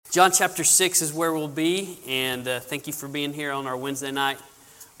John chapter 6 is where we'll be, and thank you for being here on our Wednesday night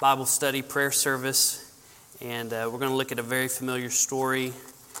Bible study prayer service. And we're going to look at a very familiar story.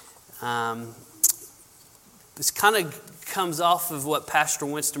 This kind of comes off of what Pastor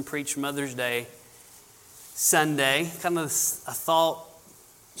Winston preached Mother's Day Sunday, kind of a thought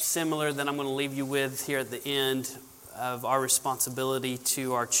similar that I'm going to leave you with here at the end of our responsibility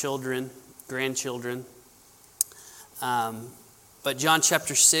to our children, grandchildren. But John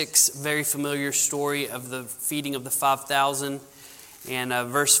chapter 6, very familiar story of the feeding of the 5,000. And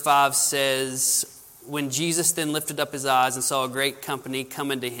verse 5 says, "When Jesus then lifted up his eyes and saw a great company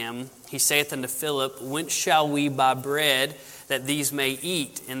come unto him, he saith unto Philip, Whence shall we buy bread that these may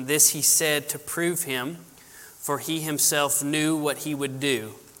eat? And this he said to prove him, for he himself knew what he would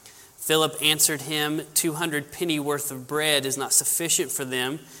do. Philip answered him, 200 penny worth of bread is not sufficient for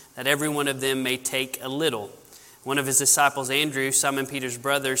them, that every one of them may take a little. One of his disciples, Andrew, Simon Peter's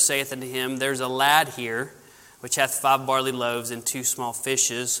brother, saith unto him, There's a lad here, which hath 5 barley loaves and 2 small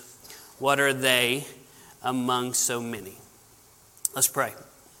fishes. What are they among so many?" Let's pray.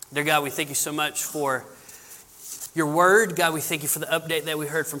 Dear God, we thank you so much for your word. God, we thank you for the update that we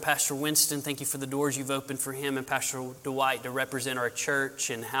heard from Pastor Winston. Thank you for the doors you've opened for him and Pastor Dwight to represent our church,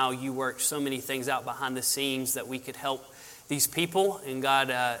 and how you work so many things out behind the scenes that we could help these people. And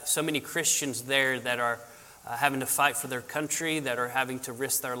God, so many Christians there that are having to fight for their country, that are having to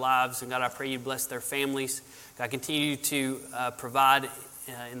risk their lives. And God, I pray you bless their families. God, continue to provide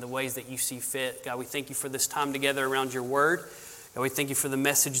in the ways that you see fit. God, we thank you for this time together around your word. God, we thank you for the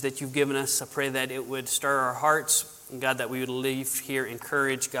message that you've given us. I pray that it would stir our hearts. And God, that we would leave here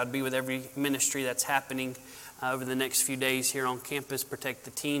encouraged. God, be with every ministry that's happening over the next few days here on campus. Protect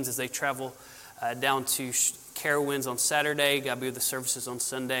the teens as they travel down to Carowinds on Saturday. God, be with the services on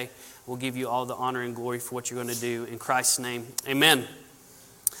Sunday. We'll give you all the honor and glory for what you're going to do. In Christ's name, amen.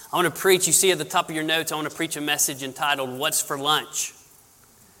 I want to preach, you see at the top of your notes, I want to preach a message entitled, What's for Lunch?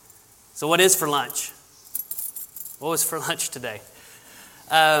 So what is for lunch? What was for lunch today?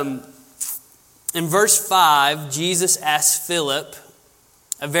 In verse 5, Jesus asked Philip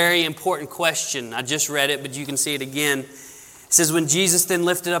a very important question. I just read it, but you can see it again. It says, "When Jesus then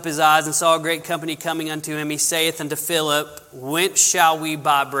lifted up his eyes and saw a great company coming unto him, he saith unto Philip, Whence shall we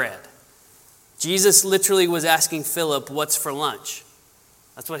buy bread?" Jesus literally was asking Philip, what's for lunch?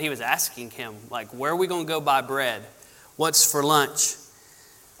 That's what he was asking him. Like, where are we going to go buy bread? What's for lunch?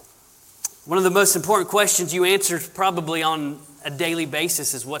 One of the most important questions you answer probably on a daily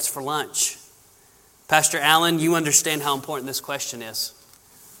basis is, what's for lunch? Pastor Allen, you understand how important this question is.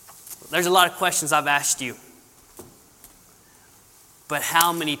 There's a lot of questions I've asked you. But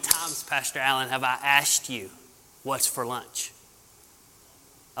how many times, Pastor Allen, have I asked you, what's for lunch?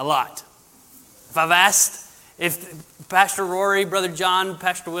 A lot. If Pastor Rory, Brother John,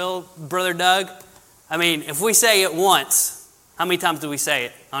 Pastor Will, Brother Doug, if we say it once, how many times do we say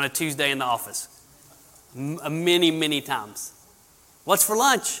it on a Tuesday in the office? Many, many times. What's for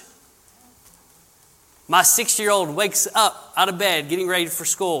lunch? My 6-year-old wakes up out of bed, getting ready for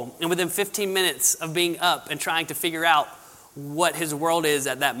school, and within 15 minutes of being up and trying to figure out what his world is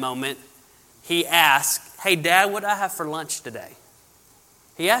at that moment, he asks, "Hey, Dad, what do I have for lunch today?"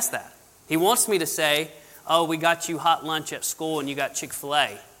 He asked that. He wants me to say, "Oh, we got you hot lunch at school and you got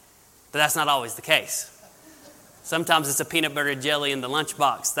Chick-fil-A." But that's not always the case. Sometimes it's a peanut butter and jelly in the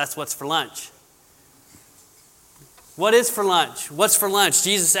lunchbox. That's what's for lunch. What is for lunch? What's for lunch?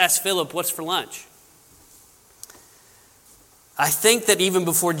 Jesus asked Philip, what's for lunch? I think that even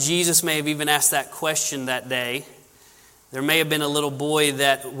before Jesus may have even asked that question that day, there may have been a little boy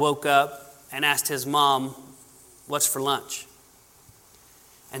that woke up and asked his mom, what's for lunch?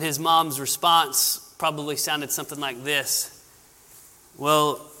 And his mom's response probably sounded something like this.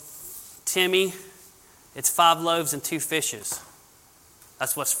 "Well, Timmy, it's 5 loaves and 2 fishes.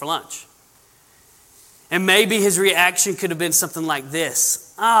 That's what's for lunch." And maybe his reaction could have been something like this.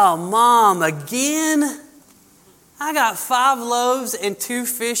 "Oh, Mom, again? I got 5 loaves and 2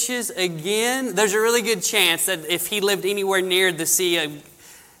 fishes again?" There's a really good chance that if he lived anywhere near the Sea of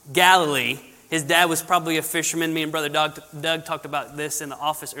Galilee, his dad was probably a fisherman. Me and Brother Doug talked about this in the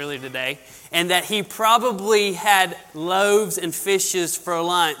office earlier today. And that he probably had loaves and fishes for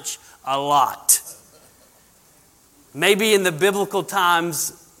lunch a lot. Maybe in the biblical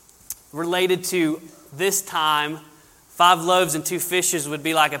times related to this time, 5 loaves and 2 fishes would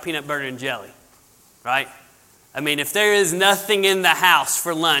be like a peanut butter and jelly, right? If there is nothing in the house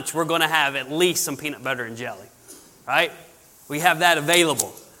for lunch, we're going to have at least some peanut butter and jelly, right? We have that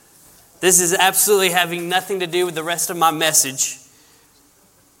available. This is absolutely having nothing to do with the rest of my message.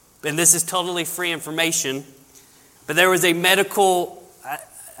 And this is totally free information. But there was a medical,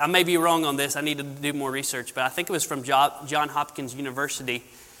 I may be wrong on this. I need to do more research, but I think it was from John Hopkins University.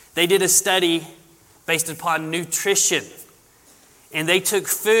 They did a study based upon nutrition. And they took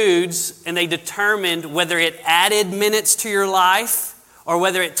foods and they determined whether it added minutes to your life or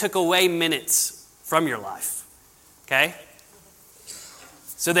whether it took away minutes from your life. Okay?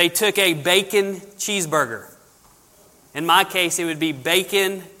 So they took a bacon cheeseburger. In my case, it would be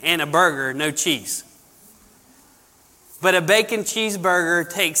bacon and a burger, no cheese. But a bacon cheeseburger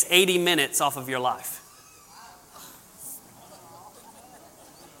takes 80 minutes off of your life.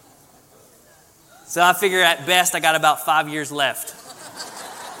 So I figure at best I got about 5 years left.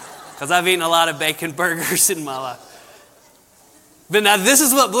 Because I've eaten a lot of bacon burgers in my life. But now this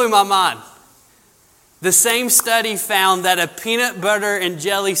is what blew my mind. The same study found that a peanut butter and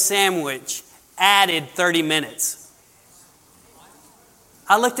jelly sandwich added 30 minutes.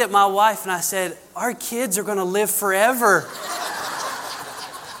 I looked at my wife and I said, our kids are going to live forever.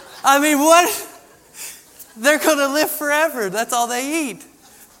 I mean, what? They're going to live forever. That's all they eat.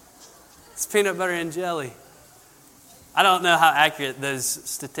 It's peanut butter and jelly. I don't know how accurate those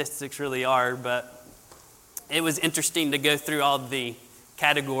statistics really are, but it was interesting to go through all the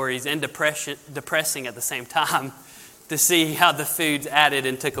categories and depressing at the same time to see how the foods added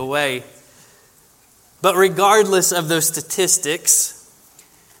and took away. But regardless of those statistics,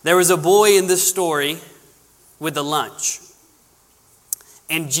 there was a boy in this story with a lunch.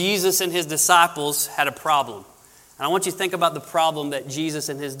 And Jesus and his disciples had a problem. And I want you to think about the problem that Jesus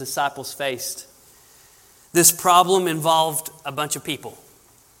and his disciples faced. This problem involved a bunch of people.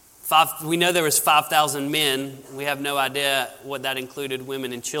 We know there was 5,000 men. We have no idea what that included,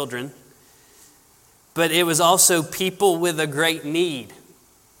 women and children. But it was also people with a great need.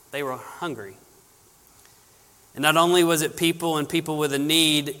 They were hungry. And not only was it people and people with a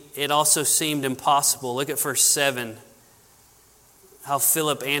need, it also seemed impossible. Look at verse 7. How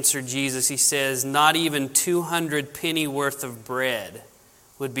Philip answered Jesus. He says, not even 200 penny worth of bread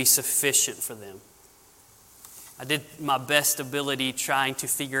would be sufficient for them. I did my best ability trying to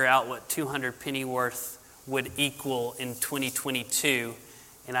figure out what 200 penny worth would equal in 2022.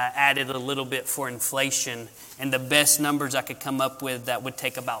 And I added a little bit for inflation. And the best numbers I could come up with, that would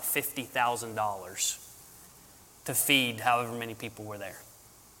take about $50,000 to feed however many people were there.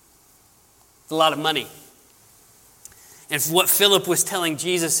 It's a lot of money. And what Philip was telling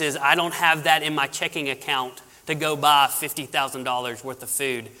Jesus is, I don't have that in my checking account to go buy $50,000 worth of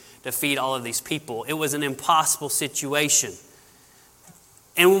food to feed all of these people. It was an impossible situation.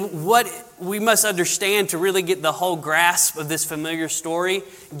 And what we must understand to really get the whole grasp of this familiar story,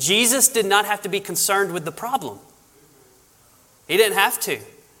 Jesus did not have to be concerned with the problem. He didn't have to.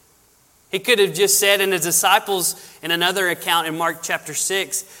 He could have just said, and his disciples, in another account in Mark chapter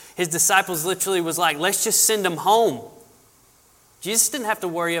 6, his disciples literally was like, let's just send them home. Jesus didn't have to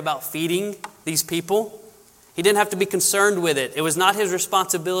worry about feeding these people. He didn't have to be concerned with it. It was not his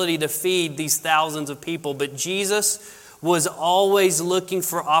responsibility to feed these thousands of people, but Jesus was always looking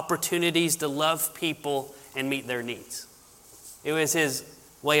for opportunities to love people and meet their needs. It was his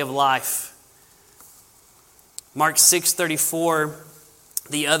way of life. Mark 6:34,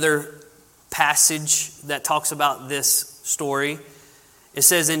 the other passage that talks about this story, it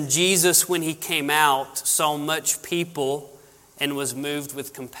says, and Jesus, when he came out, saw much people and was moved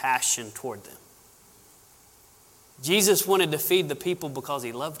with compassion toward them. Jesus wanted to feed the people because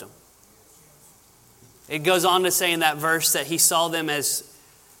he loved them. It goes on to say in that verse that he saw them as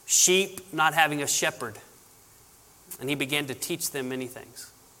sheep not having a shepherd. And he began to teach them many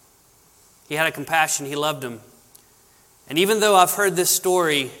things. He had a compassion. He loved them. And even though I've heard this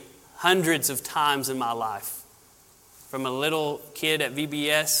story hundreds of times in my life, from a little kid at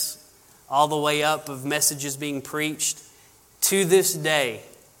VBS all the way up of messages being preached, to this day,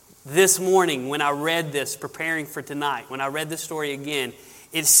 this morning when I read this, preparing for tonight, when I read this story again,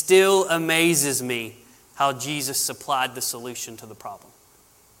 it still amazes me how Jesus supplied the solution to the problem.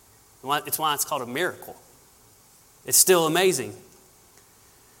 It's why it's called a miracle. It's still amazing.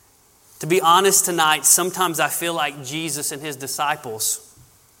 To be honest tonight, sometimes I feel like Jesus and his disciples.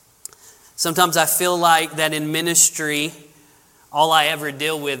 Sometimes I feel like that in ministry, all I ever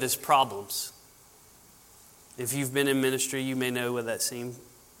deal with is problems. If you've been in ministry, you may know what that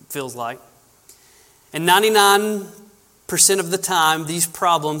feels like. And 99% of the time, these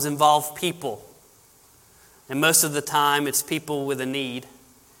problems involve people. And most of the time, it's people with a need.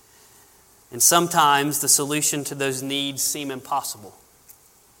 And sometimes the solution to those needs seem impossible.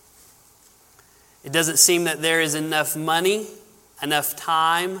 It doesn't seem that there is enough money, enough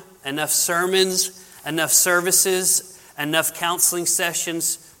time, enough sermons, enough services, enough counseling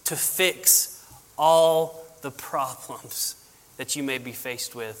sessions to fix all the problems that you may be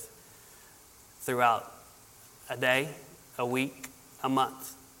faced with throughout a day, a week, a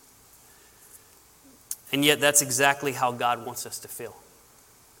month. And yet that's exactly how God wants us to feel.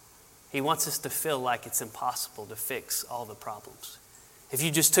 He wants us to feel like it's impossible to fix all the problems. If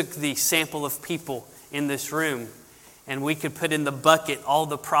you just took the sample of people in this room and we could put in the bucket all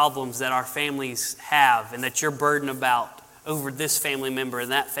the problems that our families have and that you're burdened about over this family member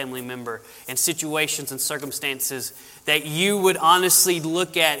and that family member and situations and circumstances that you would honestly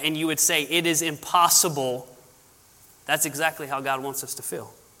look at and you would say, it is impossible. That's exactly how God wants us to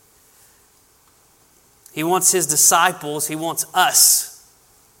feel. He wants his disciples, he wants us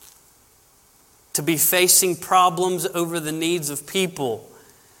to be facing problems over the needs of people.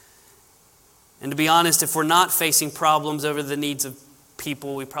 And to be honest, if we're not facing problems over the needs of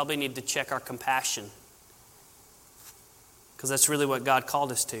people, we probably need to check our compassion. Because that's really what God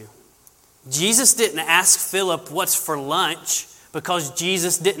called us to. Jesus didn't ask Philip what's for lunch because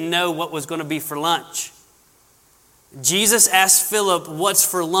Jesus didn't know what was going to be for lunch. Jesus asked Philip what's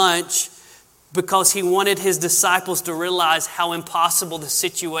for lunch because he wanted his disciples to realize how impossible the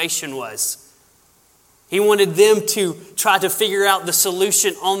situation was. He wanted them to try to figure out the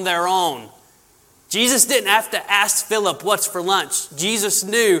solution on their own. Jesus didn't have to ask Philip what's for lunch. Jesus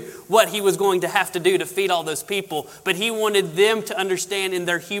knew what he was going to have to do to feed all those people, but he wanted them to understand in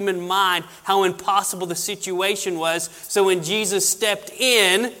their human mind how impossible the situation was, so when Jesus stepped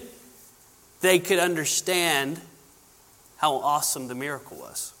in, they could understand how awesome the miracle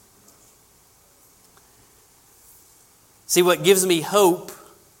was. See, what gives me hope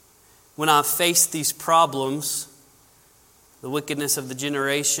when I face these problems, the wickedness of the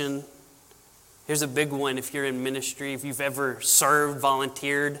generation. Here's a big one if you're in ministry, if you've ever served,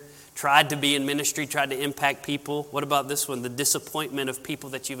 volunteered, tried to be in ministry, tried to impact people. What about this one? The disappointment of people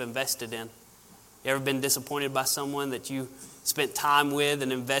that you've invested in. You ever been disappointed by someone that you spent time with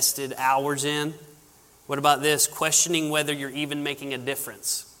and invested hours in? What about this? Questioning whether you're even making a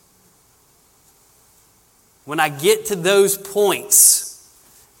difference. When I get to those points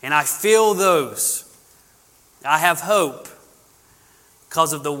and I feel those, I have hope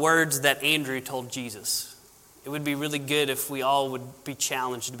because of the words that Andrew told Jesus. It would be really good if we all would be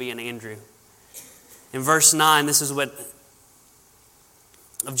challenged to be an Andrew. In verse 9, this is what,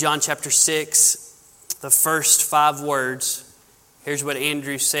 of John chapter 6, the first 5 words. Here's what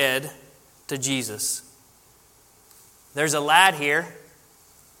Andrew said to Jesus. There's a lad here.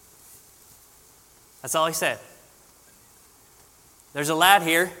 That's all he said. There's a lad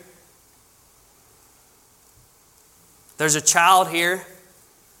here. There's a child here.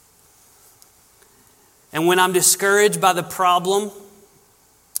 And when I'm discouraged by the problem,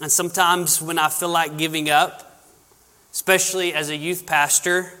 and sometimes when I feel like giving up, especially as a youth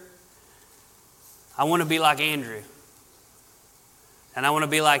pastor, I want to be like Andrew. And I want to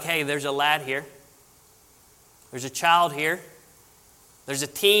be like, hey, there's a lad here. There's a child here. There's a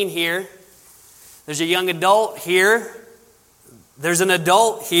teen here. There's a young adult here. There's an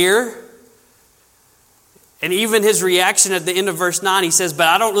adult here. And even his reaction at the end of verse 9, he says, but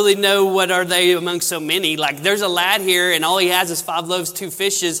I don't really know what are they among so many. Like, there's a lad here and all he has is 5 loaves, 2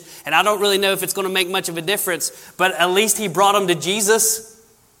 fishes. And I don't really know if it's going to make much of a difference. But at least he brought them to Jesus.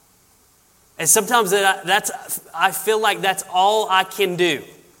 And sometimes I feel like that's all I can do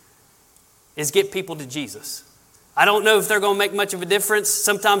is get people to Jesus. I don't know if they're going to make much of a difference.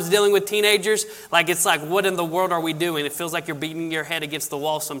 Sometimes dealing with teenagers, it's like, what in the world are we doing? It feels like you're beating your head against the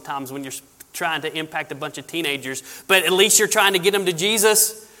wall sometimes when you're trying to impact a bunch of teenagers. But at least you're trying to get them to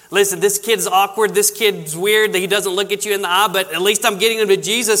Jesus. Listen, this kid's awkward. This kid's weird. He doesn't look at you in the eye, but at least I'm getting him to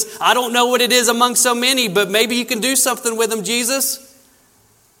Jesus. I don't know what it is among so many, but maybe you can do something with them, Jesus.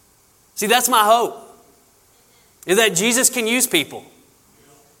 See, that's my hope, is that Jesus can use people.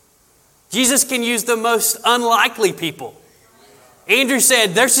 Jesus can use the most unlikely people. Andrew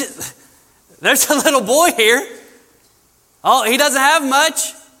said, there's a little boy here. Oh, he doesn't have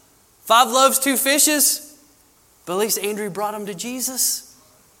much. 5 loaves, 2 fishes. But at least Andrew brought him to Jesus.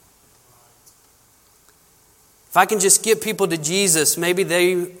 If I can just get people to Jesus, maybe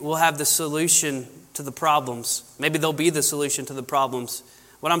they will have the solution to the problems. Maybe they'll be the solution to the problems.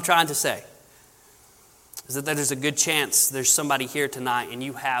 What I'm trying to say is that there's a good chance there's somebody here tonight and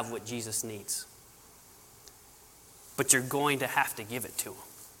you have what Jesus needs. But you're going to have to give it to him.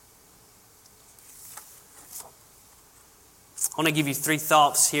 I want to give you 3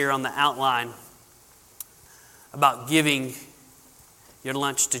 thoughts here on the outline about giving your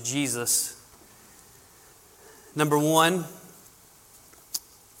lunch to Jesus. Number 1,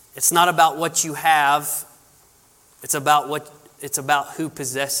 it's not about what you have, it's about who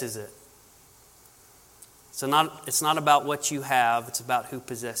possesses it. So it's not about what you have, it's about who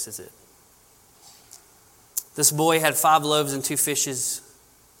possesses it. This boy had 5 loaves and 2 fishes.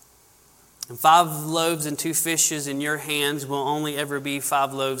 And 5 loaves and 2 fishes in your hands will only ever be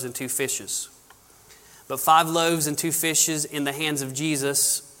 5 loaves and 2 fishes. But 5 loaves and 2 fishes in the hands of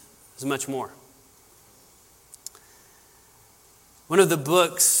Jesus is much more. One of the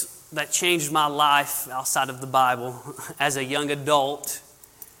books that changed my life outside of the Bible as a young adult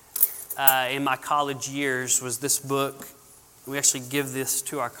in my college years was this book. We actually give this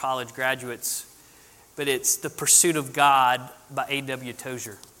to our college graduates, but it's The Pursuit of God by A.W.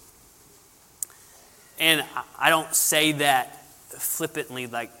 Tozer. And I don't say that flippantly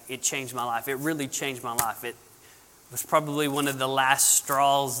like it changed my life. It really changed my life. It was probably one of the last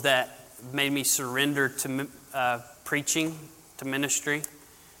straws that made me surrender to preaching, to ministry.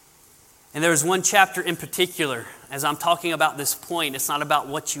 And there was one chapter in particular, as I'm talking about this point, it's not about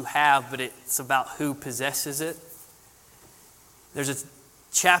what you have, but it's about who possesses it. There's a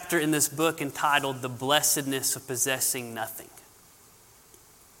chapter in this book entitled The Blessedness of Possessing Nothing.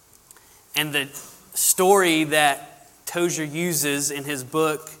 And the story that Tozer uses in his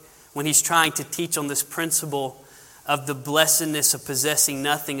book when he's trying to teach on this principle of the blessedness of possessing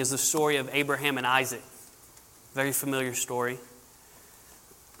nothing is the story of Abraham and Isaac. Very familiar story.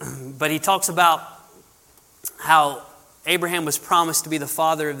 But he talks about how Abraham was promised to be the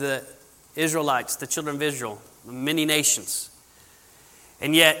father of the Israelites, the children of Israel, many nations.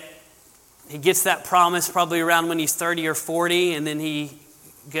 And yet, he gets that promise probably around when he's 30 or 40, and then he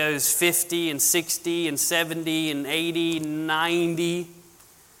goes 50 and 60 and 70 and 80 and 90,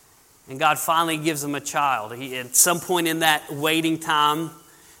 and God finally gives him a child. At some point in that waiting time,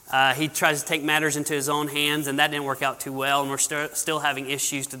 he tries to take matters into his own hands, and that didn't work out too well, and we're still having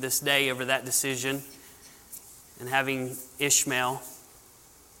issues to this day over that decision and having Ishmael.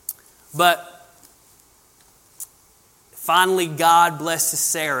 But finally, God blesses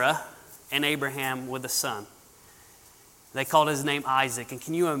Sarah and Abraham with a son. They called his name Isaac. And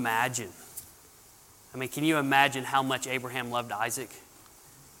can you imagine? Can you imagine how much Abraham loved Isaac?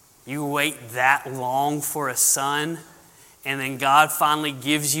 You wait that long for a son, and then God finally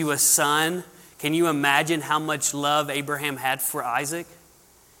gives you a son. Can you imagine how much love Abraham had for Isaac?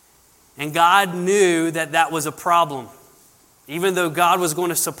 And God knew that that was a problem. Even though God was going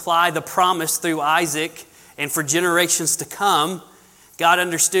to supply the promise through Isaac and for generations to come, God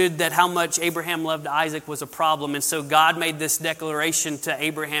understood that how much Abraham loved Isaac was a problem. And so God made this declaration to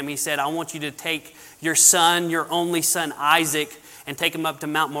Abraham. He said, I want you to take your son, your only son Isaac, and take him up to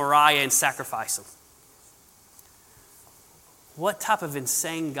Mount Moriah and sacrifice him. What type of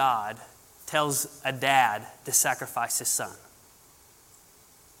insane God tells a dad to sacrifice his son?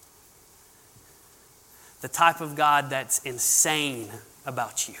 The type of God that's insane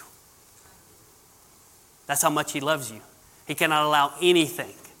about you. That's how much he loves you. He cannot allow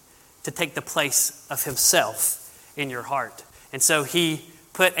anything to take the place of himself in your heart. And so he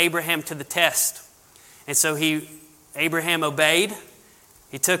put Abraham to the test. And so Abraham obeyed.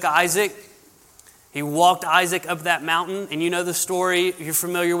 He took Isaac. He walked Isaac up that mountain. And you know the story. You're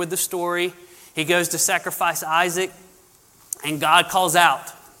familiar with the story. He goes to sacrifice Isaac. And God calls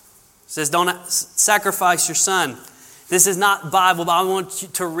out. Says, don't sacrifice your son. This is not Bible, but I want you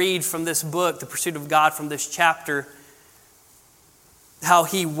to read from this book, The Pursuit of God, from this chapter, how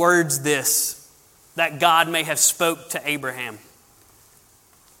he words this, that God may have spoke to Abraham.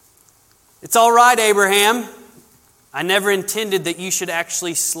 It's all right, Abraham. I never intended that you should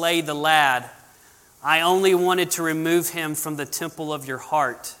actually slay the lad. I only wanted to remove him from the temple of your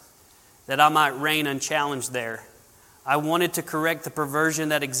heart, that I might reign unchallenged there. I wanted to correct the perversion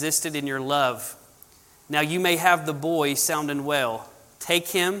that existed in your love. Now you may have the boy sound and well. Take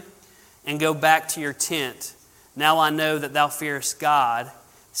him and go back to your tent. Now I know that thou fearest God,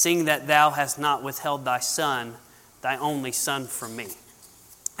 seeing that thou hast not withheld thy son, thy only son, from me.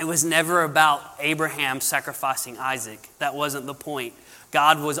 It was never about Abraham sacrificing Isaac. That wasn't the point.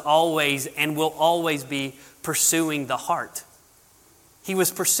 God was always and will always be pursuing the heart. He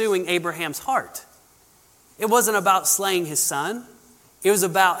was pursuing Abraham's heart. It wasn't about slaying his son. It was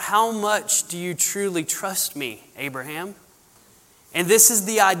about how much do you truly trust me, Abraham? And this is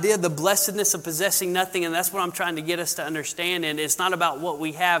the idea, the blessedness of possessing nothing, and that's what I'm trying to get us to understand. And it's not about what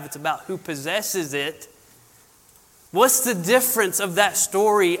we have, it's about who possesses it. What's the difference of that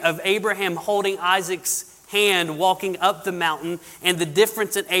story of Abraham holding Isaac's hand walking up the mountain and the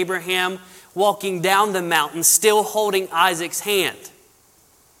difference in Abraham walking down the mountain still holding Isaac's hand?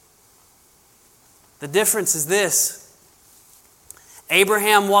 The difference is this.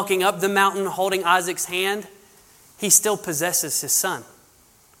 Abraham walking up the mountain holding Isaac's hand, he still possesses his son.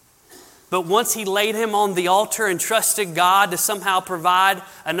 But once he laid him on the altar and trusted God to somehow provide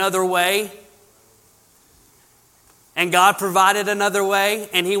another way, and God provided another way,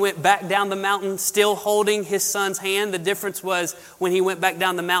 and he went back down the mountain still holding his son's hand. The difference was when he went back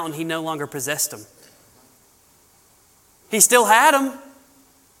down the mountain, he no longer possessed him. He still had him.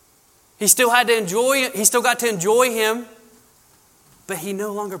 He still got to enjoy him, but he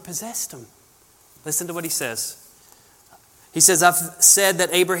no longer possessed him. Listen to what he says. He says, I've said that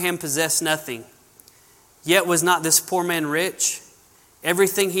Abraham possessed nothing, yet was not this poor man rich?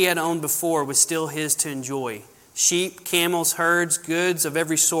 Everything he had owned before was still his to enjoy. Sheep, camels, herds, goods of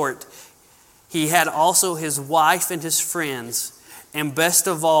every sort. He had also his wife and his friends, and best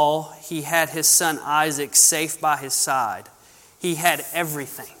of all, he had his son Isaac safe by his side. He had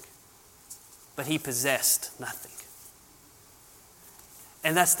everything, but he possessed nothing.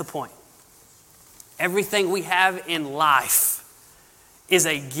 And that's the point. Everything we have in life is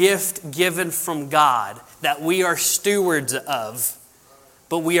a gift given from God that we are stewards of,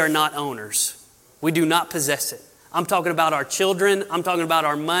 but we are not owners. We do not possess it. I'm talking about our children. I'm talking about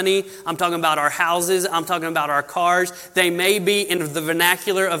our money. I'm talking about our houses. I'm talking about our cars. They may be, in the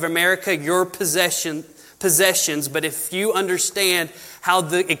vernacular of America, your possessions, but if you understand how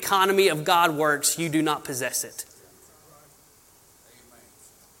the economy of God works, you do not possess it.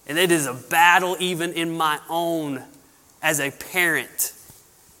 And it is a battle even in my own as a parent.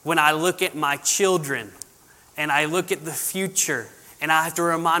 When I look at my children and I look at the future and I have to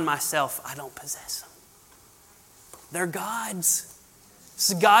remind myself, I don't possess them. They're God's.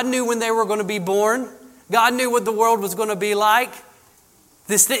 So God knew when they were going to be born. God knew what the world was going to be like.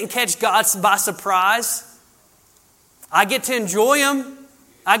 This didn't catch God by surprise. I get to enjoy them.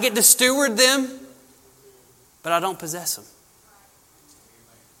 I get to steward them. But I don't possess them.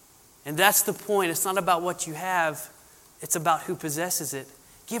 And that's the point. It's not about what you have. It's about who possesses it.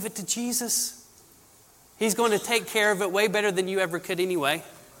 Give it to Jesus. He's going to take care of it way better than you ever could anyway.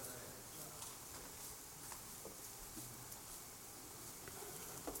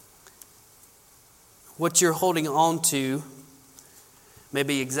 What you're holding on to may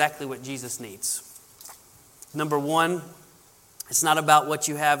be exactly what Jesus needs. Number one, it's not about what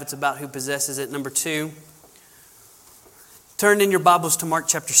you have, it's about who possesses it. Number two, turn in your Bibles to Mark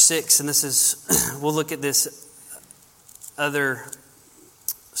chapter 6, and we'll look at this other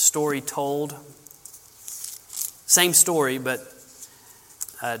story told. Same story, but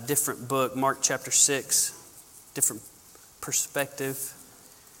a different book, Mark chapter 6, different perspective.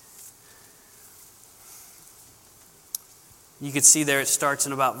 You can see there it starts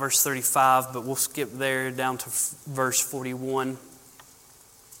in about verse 35, but we'll skip there down to verse 41.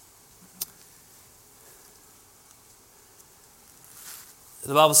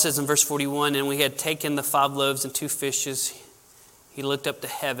 The Bible says in verse 41, and we had taken the 5 loaves and 2 fishes. He looked up to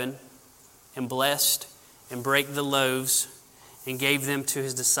heaven and blessed and brake the loaves and gave them to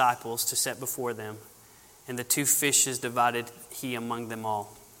his disciples to set before them. And the 2 fishes divided he among them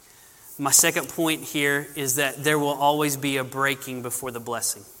all. My second point here is that there will always be a breaking before the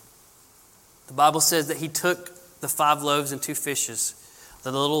blessing. The Bible says that he took the 5 loaves and 2 fishes,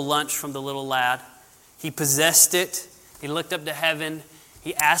 the little lunch from the little lad. He possessed it. He looked up to heaven.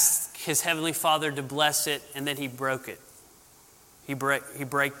 He asked his heavenly Father to bless it, and then he broke it. He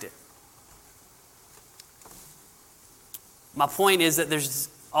braked it. My point is that there's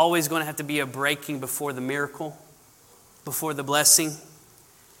always going to have to be a breaking before the miracle, before the blessing.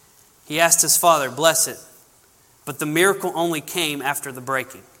 He asked his Father, bless it. But the miracle only came after the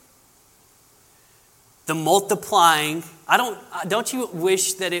breaking. The multiplying, don't you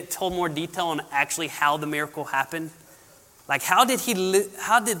wish that it told more detail on actually how the miracle happened? Like how did he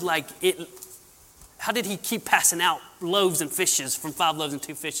keep passing out loaves and fishes from 5 loaves and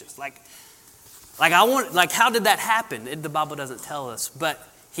 2 fishes? How did that happen? The Bible doesn't tell us, but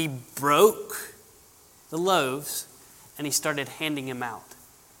he broke the loaves and he started handing them out.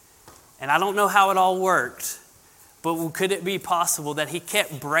 And I don't know how it all worked, but could it be possible that he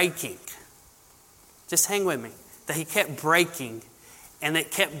kept breaking? Just hang with me. That he kept breaking and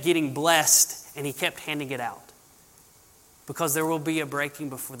it kept getting blessed and he kept handing it out. Because there will be a breaking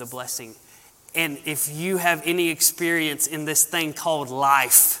before the blessing. And if you have any experience in this thing called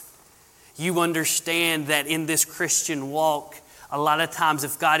life, you understand that in this Christian walk, a lot of times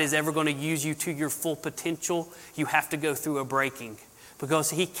if God is ever going to use you to your full potential, you have to go through a breaking.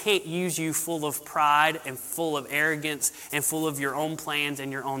 Because he can't use you full of pride and full of arrogance and full of your own plans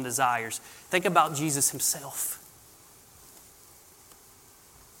and your own desires. Think about Jesus himself.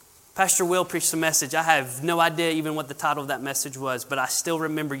 Pastor Will preached a message. I have no idea even what the title of that message was, but I still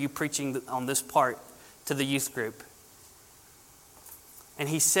remember you preaching on this part to the youth group. And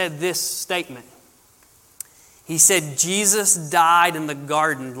he said this statement. He said, Jesus died in the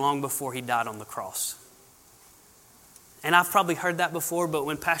garden long before he died on the cross. And I've probably heard that before, but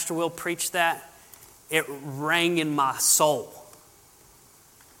when Pastor Will preached that, it rang in my soul.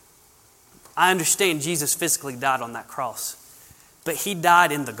 I understand Jesus physically died on that cross, but he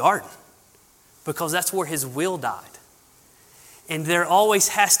died in the garden because that's where his will died. And there always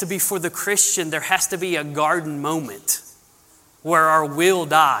has to be, for the Christian, there has to be a garden moment where our will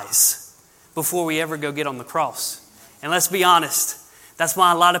dies before we ever go get on the cross. And let's be honest, that's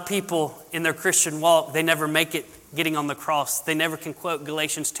why a lot of people in their Christian walk, they never make it getting on the cross. They never can quote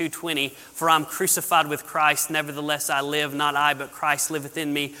Galatians 2:20, for I'm crucified with Christ, nevertheless I live, not I, but Christ liveth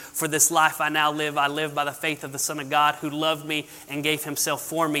in me. For this life I now live, I live by the faith of the Son of God who loved me and gave himself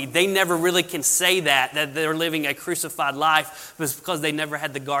for me. They never really can say that they're living a crucified life, because they never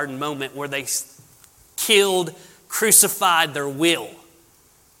had the garden moment where they killed, crucified their will.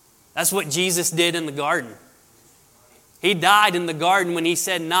 That's what Jesus did in the garden. He died in the garden when he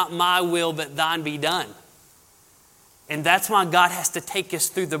said, not my will, but thine be done. And that's why God has to take us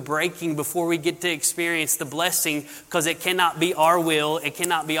through the breaking before we get to experience the blessing, because it cannot be our will, it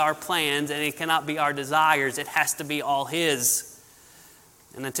cannot be our plans, and it cannot be our desires. It has to be all his.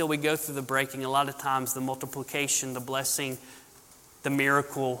 And until we go through the breaking, a lot of times the multiplication, the blessing, the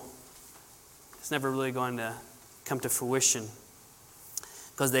miracle, it's never really going to come to fruition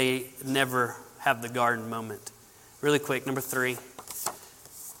because they never have the garden moment. Really quick, number 3.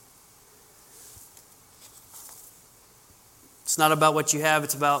 It's not about what you have,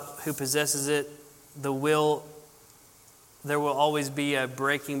 it's about who possesses it. There will always be a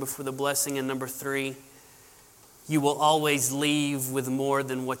breaking before the blessing. And number 3, you will always leave with more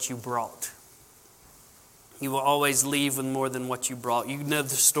than what you brought. You will always leave with more than what you brought. You know the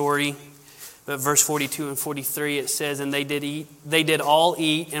story, but verse 42 and 43 it says, and they did all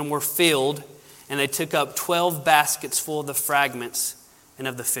eat and were filled, and they took up 12 baskets full of the fragments and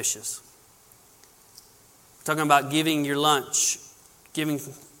of the fishes. Talking about giving your lunch, giving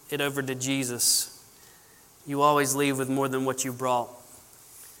it over to Jesus. You always leave with more than what you brought.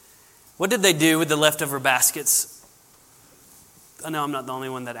 What did they do with the leftover baskets? I know I'm not the only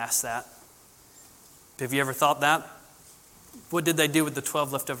one that asked that. Have you ever thought that? What did they do with the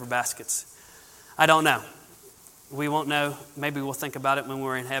 12 leftover baskets? I don't know. We won't know. Maybe we'll think about it when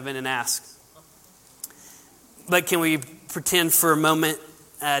we're in heaven and ask. But can we pretend for a moment,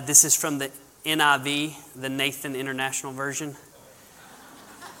 this is from the NIV, the Nathan International Version,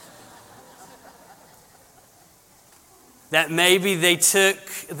 that maybe they took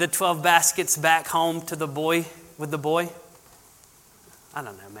the 12 baskets back home to the boy, with the boy? I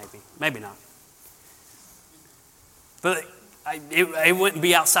don't know, maybe not. But it wouldn't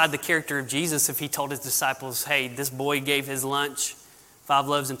be outside the character of Jesus if he told his disciples, hey, this boy gave his lunch, 5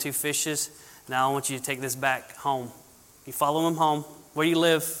 loaves and 2 fishes. Now I want you to take this back home. You follow him home. Where you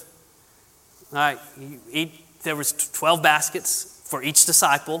live? All right, you eat. There was 12 baskets for each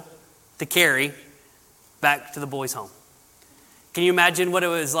disciple to carry back to the boy's home. Can you imagine what it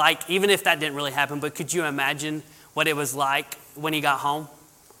was like, even if that didn't really happen, but could you imagine what it was like when he got home?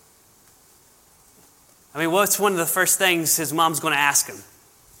 I mean, what's one of the first things his mom's going to ask him?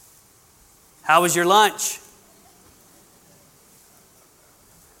 How was your lunch?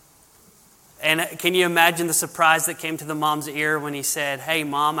 And can you imagine the surprise that came to the mom's ear when he said, hey,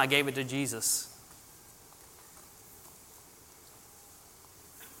 Mom, I gave it to Jesus?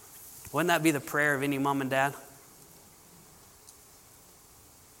 Wouldn't that be the prayer of any mom and dad?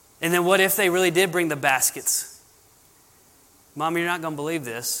 And then what if they really did bring the baskets? Mom, you're not going to believe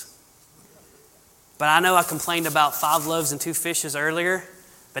this, but I know I complained about 5 loaves and 2 fishes earlier,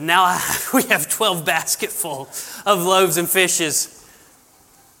 but now we have 12 basketful of loaves and fishes.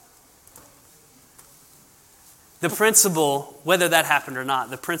 The principle, whether that happened or not,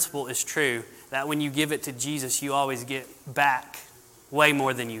 the principle is true that when you give it to Jesus, you always get back way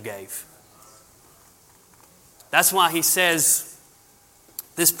more than you gave. That's why he says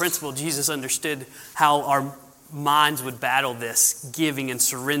this principle, Jesus understood how our minds would battle this, giving and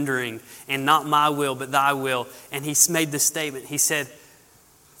surrendering, and not my will, but thy will. And he made this statement. He said,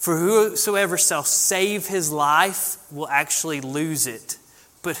 for whosoever shall save his life will actually lose it.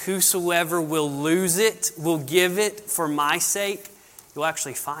 But whosoever will lose it, will give it for my sake, you'll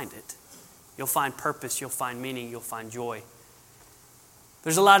actually find it. You'll find purpose, you'll find meaning, you'll find joy.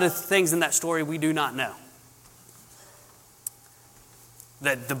 There's a lot of things in that story we do not know,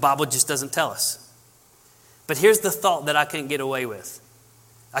 that the Bible just doesn't tell us. But here's the thought that I couldn't get away with.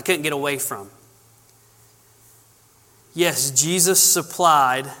 I couldn't get away from. Yes, Jesus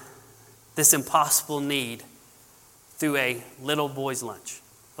supplied this impossible need through a little boy's lunch,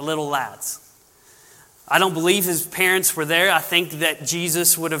 a little lad's. I don't believe his parents were there. I think that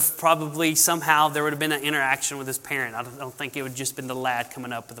Jesus would have probably somehow, there would have been an interaction with his parent. I don't think it would have just been the lad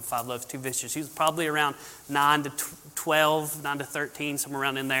coming up with the 5 loaves, 2 fishes. He was probably around 9 to 12, 9 to 13, somewhere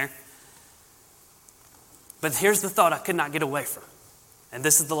around in there. But here's the thought I could not get away from. And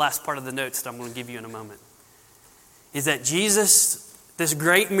this is the last part of the notes that I'm going to give you in a moment. Is that Jesus, this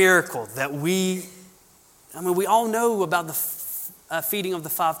great miracle that we all know about the feeding of the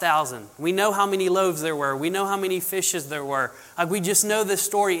 5,000. We know how many loaves there were. We know how many fishes there were. We just know this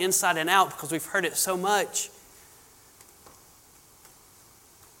story inside and out because we've heard it so much.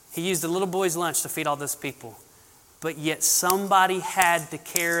 He used a little boy's lunch to feed all those people. But yet somebody had to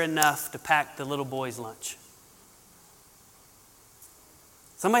care enough to pack the little boy's lunch.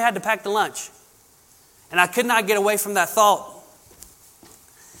 Somebody had to pack the lunch. And I could not get away from that thought.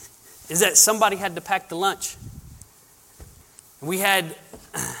 Is that somebody had to pack the lunch. We had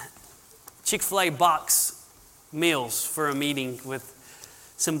Chick-fil-A box meals for a meeting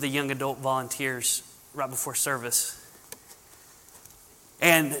with some of the young adult volunteers right before service.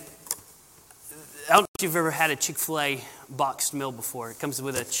 And I don't know if you've ever had a Chick-fil-A boxed meal before. It comes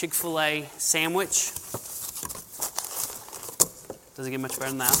with a Chick-fil-A sandwich. Doesn't get much better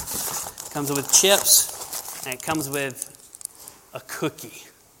than that. It comes with chips, and it comes with a cookie.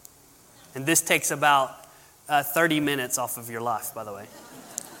 And this takes about 30 minutes off of your life, by the way.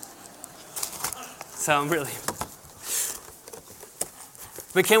 So I'm really...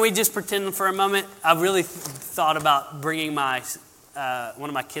 But can we just pretend for a moment? I really thought about bringing one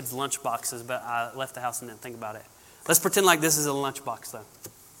of my kids' lunch boxes, but I left the house and didn't think about it. Let's pretend like this is a lunch box, though.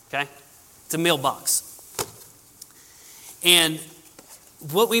 Okay? It's a meal box. And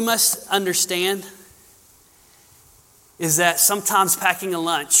what we must understand is that sometimes packing a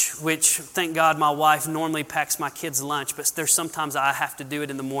lunch, which thank God my wife normally packs my kids' lunch, but there's sometimes I have to do it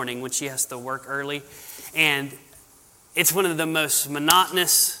in the morning when she has to work early. And it's one of the most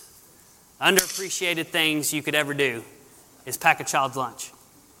monotonous, underappreciated things you could ever do is pack a child's lunch.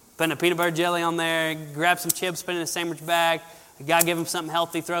 Putting a peanut butter jelly on there, grab some chips, put it in a sandwich bag. You got to give them something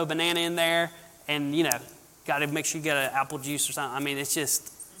healthy, throw a banana in there, and, got to make sure you get an apple juice or something. I mean, it's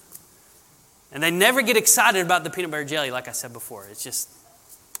just... And they never get excited about the peanut butter jelly, like I said before. It's just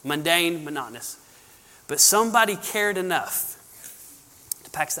mundane, monotonous. But somebody cared enough to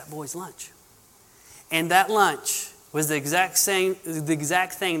pack that boy's lunch. And that lunch was the exact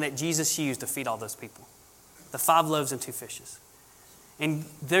thing that Jesus used to feed all those people. The 5 loaves and 2 fishes. And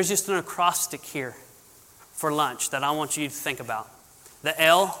there's just an acrostic here for lunch that I want you to think about. The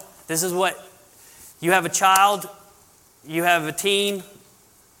L, this is what, you have a child, you have a teen,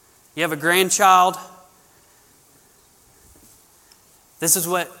 you have a grandchild. This is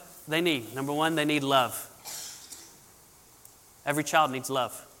what they need. Number 1, they need love. Every child needs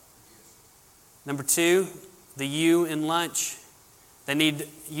love. Number 2, the you in lunch, they need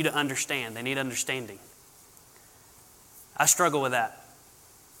you to understand. They need understanding. I struggle with that,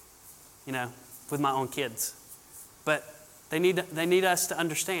 with my own kids. But they need us to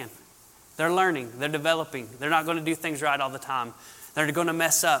understand. They're learning. They're developing. They're not going to do things right all the time. They're going to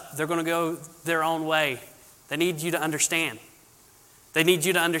mess up. They're going to go their own way. They need you to understand. They need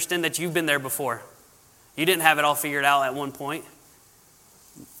you to understand that you've been there before. You didn't have it all figured out at one point.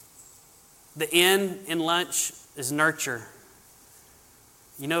 The N in lunch is nurture.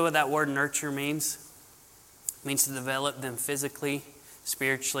 You know what that word nurture means? It means to develop them physically,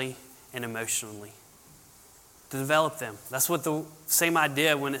 spiritually, and emotionally. To develop them. That's what the same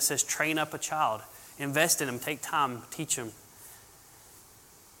idea when it says train up a child. Invest in them. Take time. Teach them.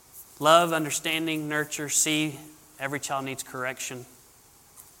 Love, understanding, nurture, see. Every child needs correction.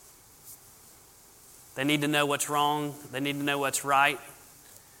 They need to know what's wrong. They need to know what's right.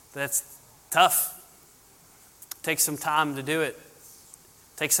 That's tough. Takes some time to do it.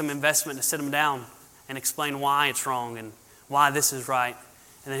 Takes some investment to sit them down and explain why it's wrong and why this is right.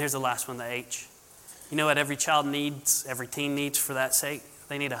 And then here's the last one, the H. You know what every child needs, every teen needs for that sake?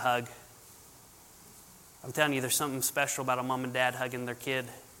 They need a hug. I'm telling you, there's something special about a mom and dad hugging their kid.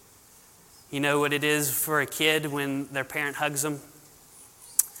 You know what it is for a kid when their parent hugs them?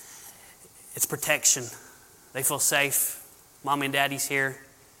 It's protection. They feel safe. Mommy and daddy's here.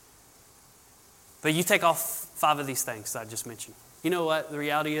 But you take off 5 of these things that I just mentioned. You know what the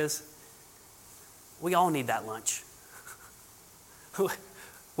reality is? We all need that lunch.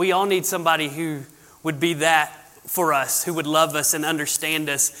 We all need somebody who would be that for us, who would love us and understand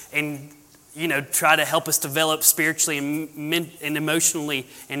us and try to help us develop spiritually and emotionally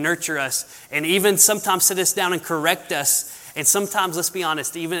and nurture us. And even sometimes sit us down and correct us. And sometimes, let's be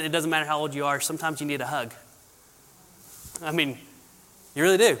honest, even it doesn't matter how old you are, sometimes you need a hug. I mean, you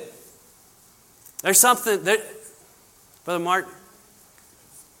really do. There's something, Brother Mark,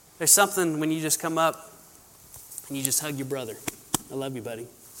 there's something when you just come up and you just hug your brother. I love you, buddy.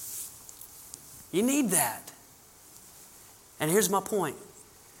 You need that. And here's my point.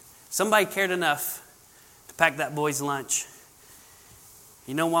 Somebody cared enough to pack that boy's lunch.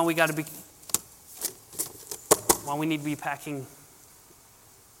 You know why we need to be packing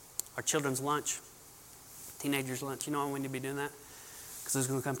our children's lunch, teenagers' lunch? You know why we need to be doing that? Because there's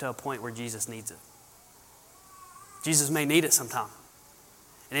going to come to a point where Jesus needs it. Jesus may need it sometime.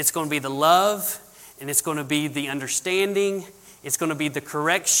 And it's going to be the love, and it's going to be the understanding, it's going to be the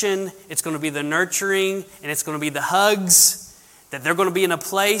correction, it's going to be the nurturing, and it's going to be the hugs, that they're going to be in a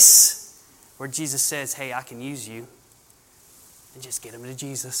place where Jesus says, hey, I can use you. And just get them to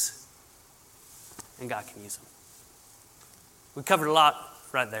Jesus. And God can use them. We covered a lot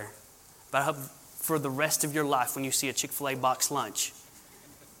right there. But I hope for the rest of your life, when you see a Chick-fil-A box lunch,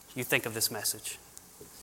 you think of this message.